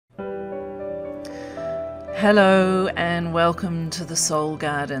Hello and welcome to the Soul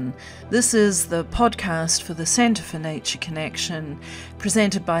Garden. This is the podcast for the Centre for Nature Connection,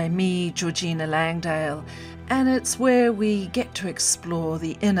 presented by me, Georgina Langdale, and it's where we get to explore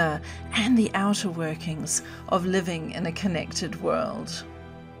the inner and the outer workings of living in a connected world.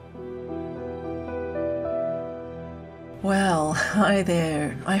 Well, hi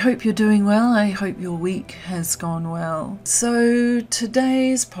there. I hope you're doing well. I hope your week has gone well. So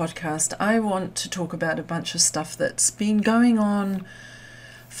today's podcast, I want to talk about a bunch of stuff that's been going on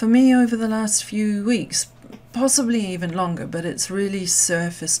for me over the last few weeks, possibly even longer, but it's really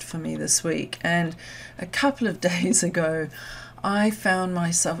surfaced for me this week. And a couple of days ago, I found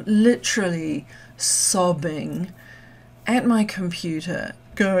myself literally sobbing at my computer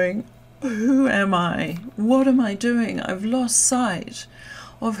going, who am I? What am I doing? I've lost sight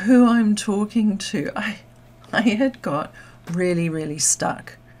of who I'm talking to. I had got really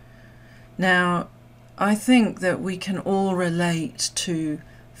stuck. Now, I think that we can all relate to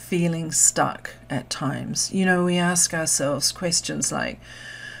feeling stuck at times. You know, we ask ourselves questions like,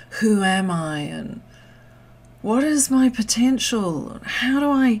 who am I? And what is my potential? How do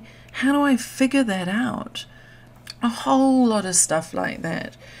I figure that out? A whole lot of stuff like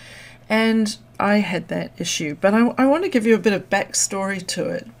that. And I had that issue, but I want to give you a bit of backstory to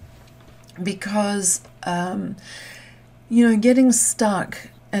it because, getting stuck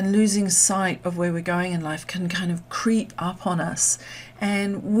and losing sight of where we're going in life can kind of creep up on us,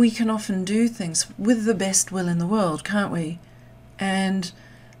 and we can often do things with the best will in the world, can't we? And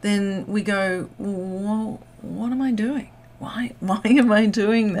then we go, well, what am I doing? Why am I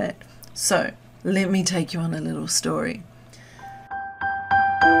doing that? So let me take you on a little story.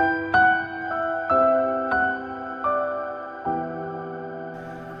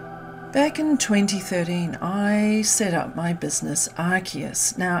 Back in 2013, I set up my business,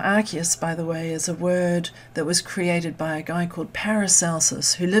 Arceus. Now, Arceus, by the way, is a word that was created by a guy called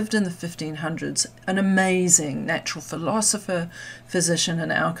Paracelsus, who lived in the 1500s, an amazing natural philosopher, physician,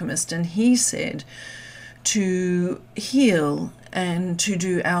 and alchemist. And he said to heal and to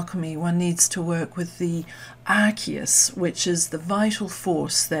do alchemy, one needs to work with the Arceus, which is the vital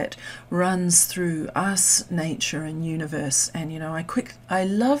force that runs through us, nature, and universe. And I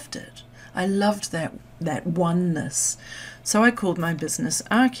loved it. I loved that oneness. So I called my business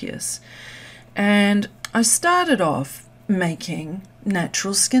Arceus, and I started off making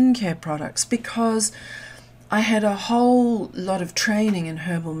natural skincare products because I had a whole lot of training in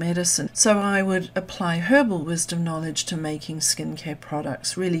herbal medicine, so I would apply herbal wisdom knowledge to making skincare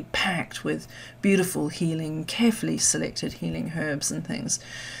products, really packed with beautiful healing, carefully selected healing herbs and things.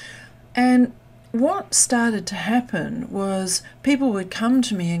 And what started to happen was people would come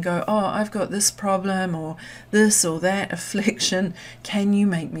to me and go, oh, I've got this problem or this or that affliction. Can you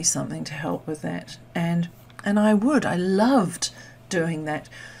make me something to help with that? And I would. I loved doing that.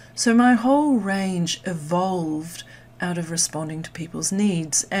 So my whole range evolved out of responding to people's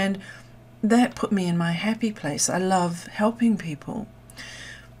needs, and that put me in my happy place. I love helping people.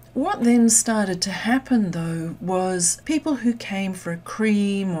 What then started to happen, though, was people who came for a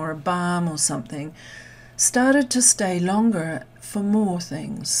cream or a balm or something started to stay longer for more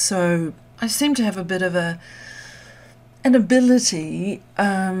things. So I seem to have a bit of an ability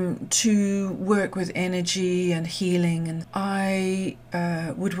to work with energy and healing, and I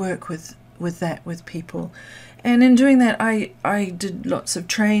would work with that with people. And in doing that, I did lots of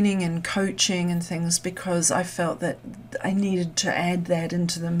training and coaching and things because I felt that I needed to add that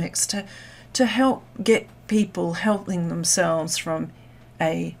into the mix to help get people helping themselves from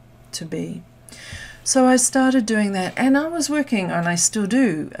A to B. So I started doing that, and I was working, and I still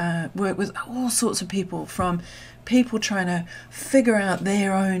do, work with all sorts of people, from people trying to figure out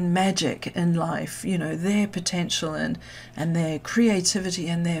their own magic in life, their potential and their creativity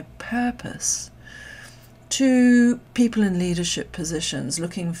and their purpose, to people in leadership positions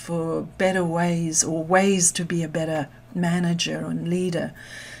looking for better ways or ways to be a better manager and leader,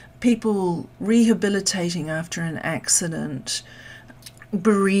 people rehabilitating after an accident,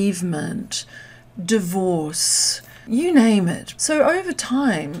 bereavement, divorce, you name it. So over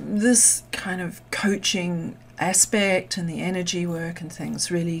time, this kind of coaching aspect and the energy work and things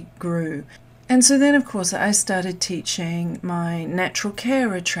really grew. And so then, of course, I started teaching my natural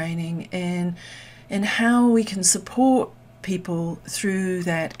carer training in how we can support people through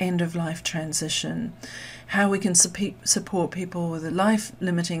that end-of-life transition, how we can support people with a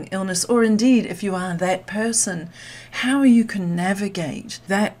life-limiting illness, or indeed, if you are that person, how you can navigate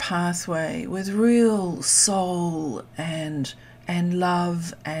that pathway with real soul and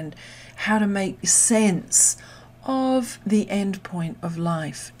love, and how to make sense of the end point of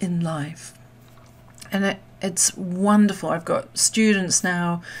life in life. And it's wonderful. I've got students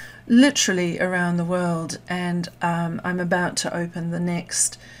now literally around the world, and I'm about to open the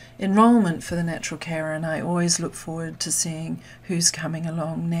next enrollment for the natural carer, and I always look forward to seeing who's coming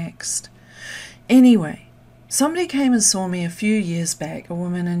along next. Anyway, somebody came and saw me a few years back, a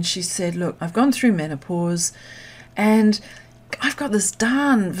woman, and she said, look, I've gone through menopause and I've got this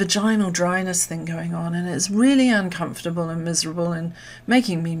darn vaginal dryness thing going on, and it's really uncomfortable and miserable and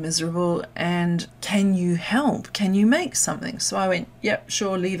making me miserable, and can you help? Can you make something? So I went, yep,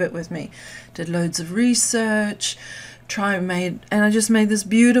 sure, leave it with me. Did loads of research, and I just made this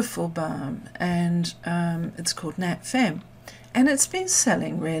beautiful balm, and it's called Nat Femme, and it's been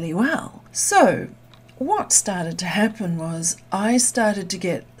selling really well. So what started to happen was I started to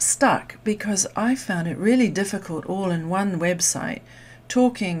get stuck, because I found it really difficult all in one website,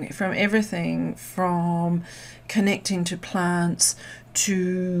 talking from everything from connecting to plants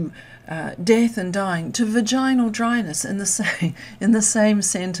to death and dying to vaginal dryness in the same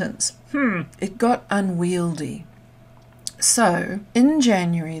sentence. It got unwieldy. So in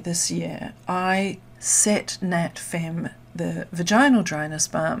January this year, I set Nat Femme, the vaginal dryness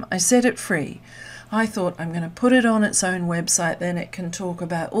balm, I set it free. I thought, I'm going to put it on its own website, then it can talk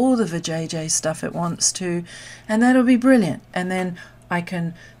about all the vajayjay stuff it wants to, and that'll be brilliant. And then I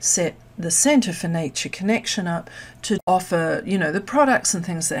can set the Centre for Nature Connection up to offer, the products and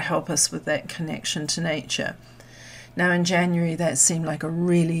things that help us with that connection to nature. Now in January, that seemed like a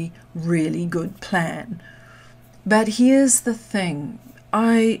really, really good plan. But here's the thing.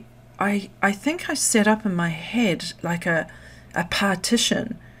 I think I set up in my head like a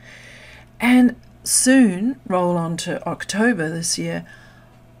partition, and soon, roll on to October this year,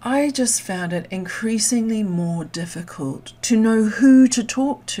 I just found it increasingly more difficult to know who to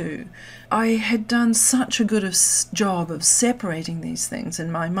talk to. I had done such a good job of separating these things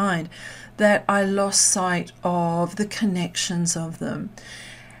in my mind that I lost sight of the connections of them.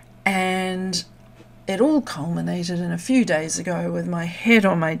 And it all culminated in a few days ago with my head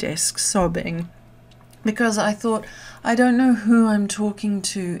on my desk sobbing, because I thought, I don't know who I'm talking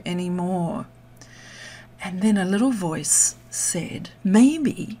to anymore. And then a little voice said,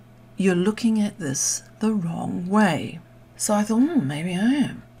 maybe you're looking at this the wrong way. So I thought, maybe I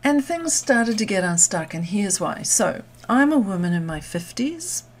am. And things started to get unstuck, and here's why. So I'm a woman in my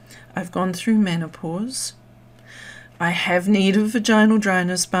 50s. I've gone through menopause. I have need of vaginal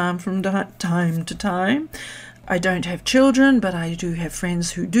dryness balm from time to time. I don't have children, but I do have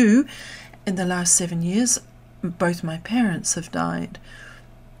friends who do. In the last 7 years, both my parents have died.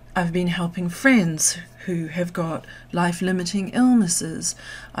 I've been helping friends who have got life-limiting illnesses.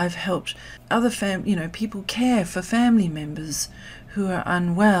 I've helped other people care for family members who are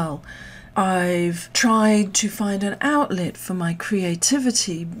unwell. I've tried to find an outlet for my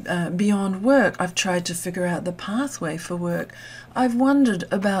creativity beyond work. I've tried to figure out the pathway for work. I've wondered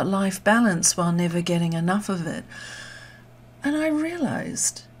about life balance while never getting enough of it. And I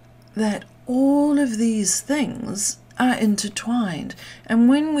realized that all of these things are intertwined. And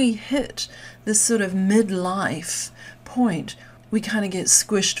when we hit this sort of midlife point, we kind of get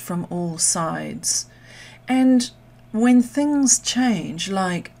squished from all sides. And when things change,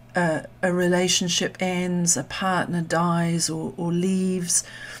 like a relationship ends, a partner dies or leaves,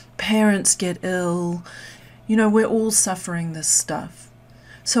 parents get ill, we're all suffering this stuff.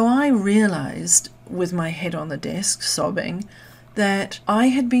 So I realized, with my head on the desk sobbing, that I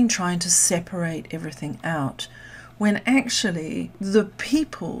had been trying to separate everything out, when actually the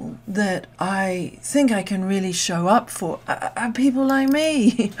people that I think I can really show up for are people like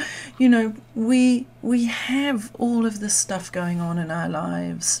me. We have all of this stuff going on in our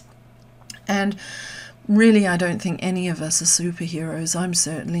lives. And really, I don't think any of us are superheroes. I'm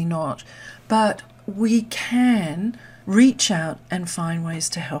certainly not. But we can reach out and find ways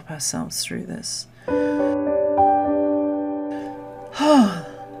to help ourselves through this.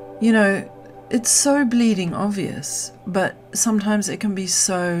 It's so bleeding obvious, but sometimes it can be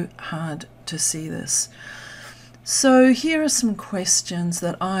so hard to see this. So here are some questions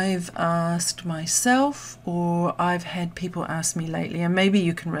that I've asked myself, or I've had people ask me lately, and maybe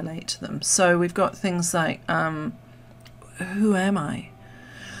you can relate to them. So we've got things like, who am I?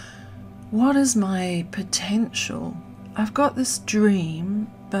 What is my potential? I've got this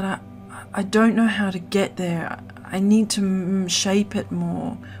dream, but I don't know how to get there. I need to shape it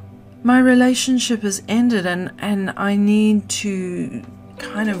more. My relationship has ended, and I need to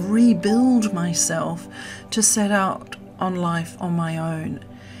kind of rebuild myself to set out on life on my own.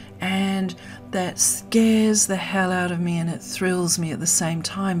 And that scares the hell out of me, and it thrills me at the same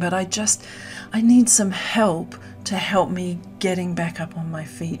time. But I need some help to help me getting back up on my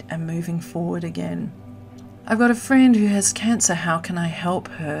feet and moving forward again. I've got a friend who has cancer. How can I help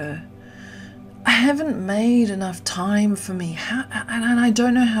her? I haven't made enough time for me, and I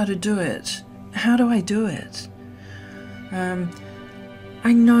don't know how to do it. How do I do it?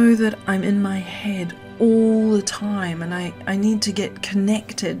 I know that I'm in my head all the time, and I need to get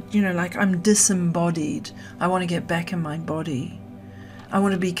connected, like I'm disembodied. I want to get back in my body. I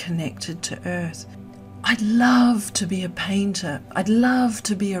want to be connected to earth. I'd love to be a painter. I'd love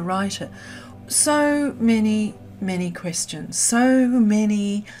to be a writer. So many, many questions, so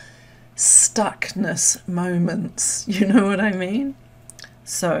many stuckness moments, you know what I mean?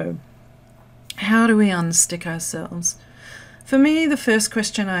 So, how do we unstick ourselves? For me, the first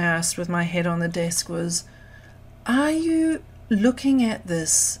question I asked with my head on the desk was, are you looking at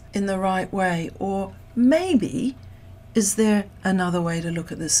this in the right way? Or maybe, is there another way to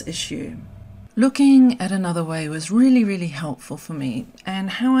look at this issue? Looking at another way was really, really helpful for me. And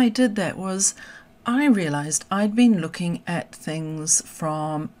how I did that was I realized I'd been looking at things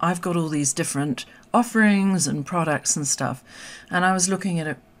from, I've got all these different offerings and products and stuff, and I was looking at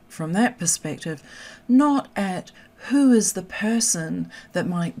it from that perspective, not at who is the person that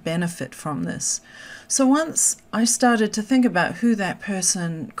might benefit from this. So once I started to think about who that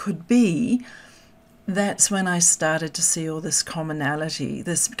person could be, that's when I started to see all this commonality,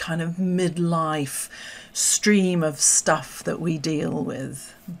 this kind of midlife stream of stuff that we deal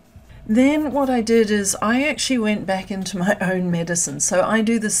with. Then what I did is I actually went back into my own medicine. So I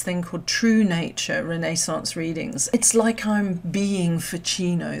do this thing called True Nature Renaissance readings. It's like I'm being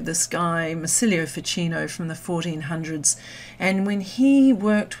Ficino, this guy, Masilio Ficino from the 1400s. And when he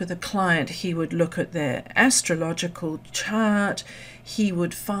worked with a client, he would look at their astrological chart. He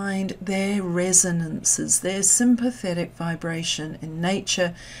would find their resonances, their sympathetic vibration in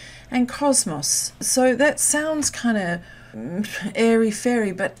nature and cosmos. So that sounds kind of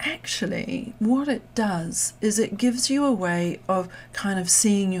airy-fairy, but actually what it does is it gives you a way of kind of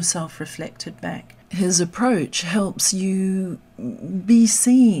seeing yourself reflected back. His approach helps you be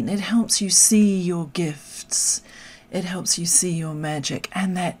seen. It helps you see your gifts. It helps you see your magic,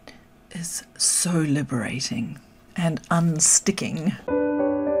 and that is so liberating and unsticking.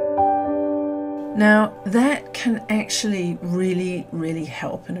 Now, that can actually really, really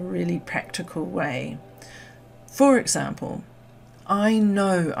help in a really practical way. For example, I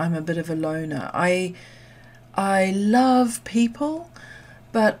know I'm a bit of a loner. I love people,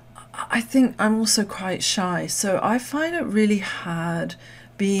 but I think I'm also quite shy. So I find it really hard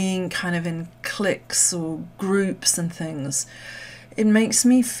being kind of in cliques or groups and things. It makes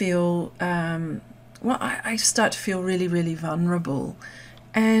me feel, I start to feel really, really vulnerable.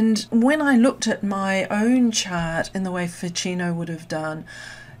 And when I looked at my own chart in the way Ficino would have done,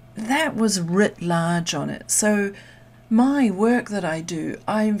 that was writ large on it. So my work that I do,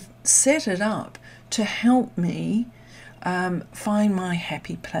 I've set it up to help me find my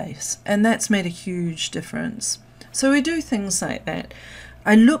happy place. And that's made a huge difference. So we do things like that.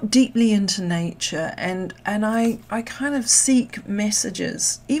 I look deeply into nature, and I kind of seek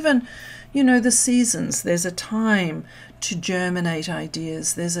messages. Even, the seasons, there's a time to germinate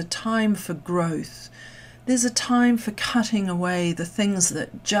ideas. There's a time for growth. There's a time for cutting away the things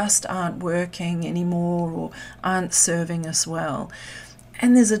that just aren't working anymore or aren't serving us well.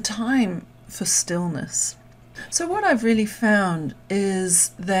 And there's a time for stillness. So what I've really found is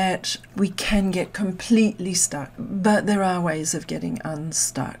that we can get completely stuck, but there are ways of getting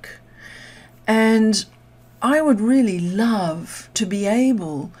unstuck. And I would really love to be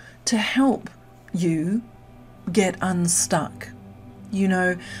able to help you get unstuck.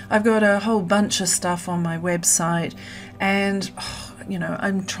 I've got a whole bunch of stuff on my website, and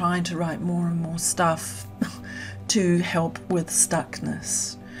I'm trying to write more and more stuff to help with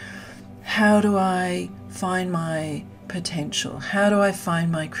stuckness. How do I find my potential? How do I find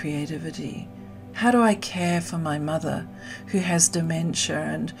my creativity? How do I care for my mother who has dementia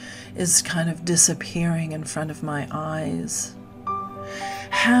and is kind of disappearing in front of my eyes?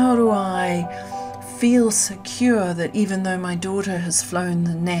 How do I feel secure that even though my daughter has flown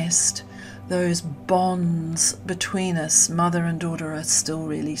the nest, those bonds between us, mother and daughter, are still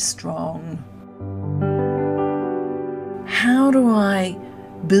really strong? How do I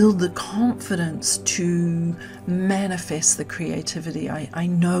build the confidence to manifest the creativity I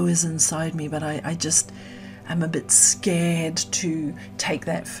know is inside me, but I just am a bit scared to take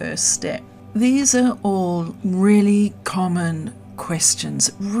that first step? These are all really common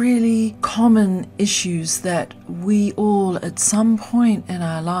questions, really common issues that we all at some point in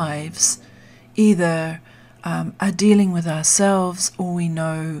our lives either are dealing with ourselves, or we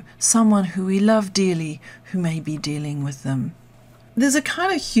know someone who we love dearly who may be dealing with them. There's a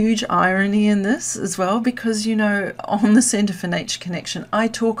kind of huge irony in this as well, because, you know, on the Centre for Nature Connection, I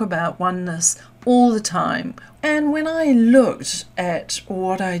talk about oneness all the time. And when I looked at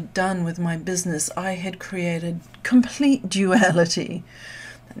what I'd done with my business, I had created complete duality.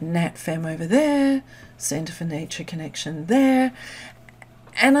 NatFem over there, Centre for Nature Connection there.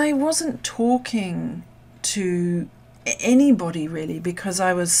 And I wasn't talking to anybody really, because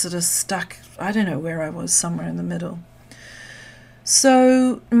I was sort of stuck, I don't know where I was, somewhere in the middle.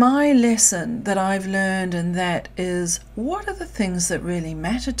 So my lesson that I've learned in that is, what are the things that really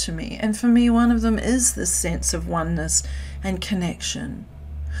matter to me? And for me, one of them is this sense of oneness and connection.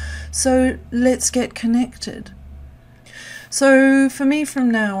 So let's get connected. So for me, from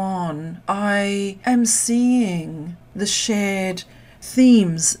now on, I am seeing the shared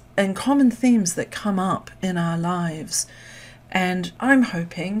themes and common themes that come up in our lives. And I'm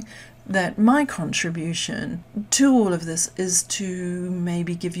hoping that my contribution to all of this is to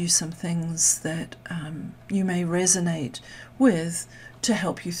maybe give you some things that you may resonate with to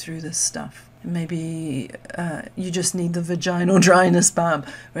help you through this stuff. Maybe you just need the vaginal dryness balm,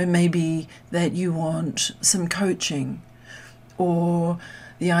 or it may be that you want some coaching, or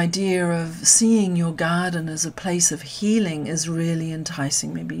the idea of seeing your garden as a place of healing is really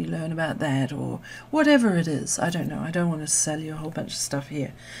enticing. Maybe you learn about that, or whatever it is. I don't know. I don't want to sell you a whole bunch of stuff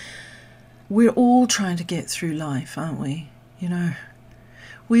here. We're all trying to get through life, aren't we? You know,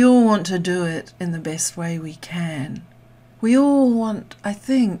 we all want to do it in the best way we can. We all want, I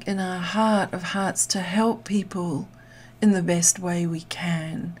think, in our heart of hearts, to help people in the best way we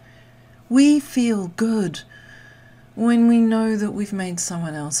can. We feel good when we know that we've made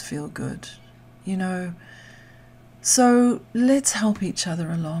someone else feel good, you know. So let's help each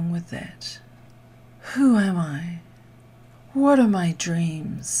other along with that. Who am I? What are my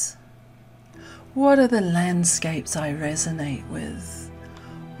dreams? What are the landscapes I resonate with?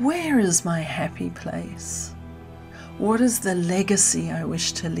 Where is my happy place? What is the legacy I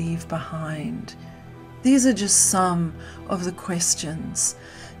wish to leave behind? These are just some of the questions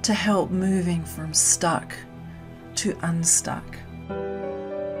to help moving from stuck to unstuck.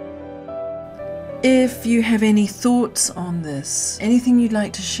 If you have any thoughts on this, anything you'd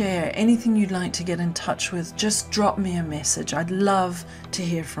like to share, anything you'd like to get in touch with, just drop me a message. I'd love to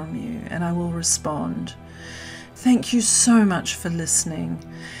hear from you, and I will respond. Thank you so much for listening,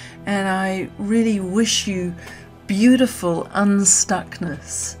 and I really wish you beautiful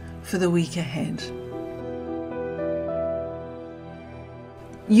unstuckness for the week ahead.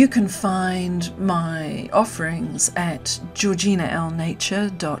 You can find my offerings at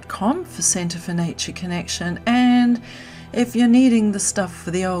georginalnature.com for Centre for Nature Connection, and if you're needing the stuff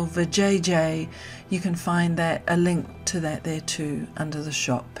for the old vajayjay, you can find that, a link to that there too, under the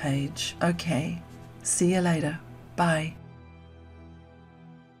shop page. Okay, see you later. Bye.